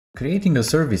Creating a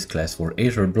service class for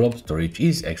Azure Blob Storage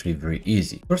is actually very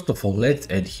easy. First of all, let's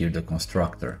add here the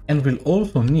constructor. And we'll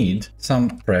also need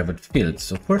some private fields.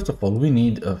 So first of all, we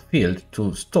need a field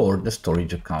to store the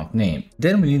storage account name.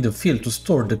 Then we need a field to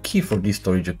store the key for this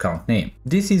storage account name.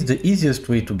 This is the easiest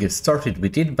way to get started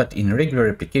with it, but in regular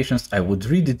applications, I would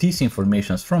read these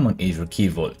informations from an Azure Key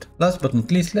Vault. Last but not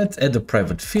least, let's add a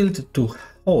private field to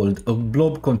hold a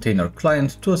blob container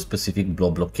client to a specific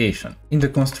blob location. In the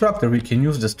constructor, we can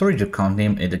use the storage account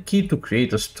name and the key to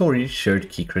create a storage shared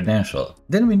key credential.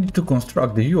 Then we need to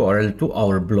construct the URL to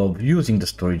our blob using the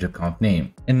storage account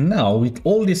name. And now with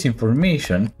all this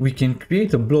information, we can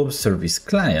create a blob service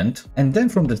client, and then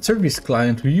from the service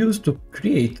client we use to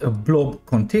create a blob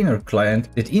container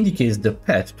client that indicates the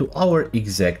path to our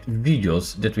exact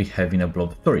videos that we have in a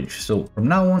blob storage. So from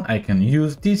now on, I can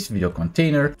use this video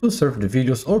container to serve the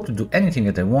videos or to do anything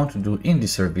that I want to do in the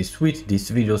service with these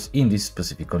videos in this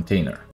specific container.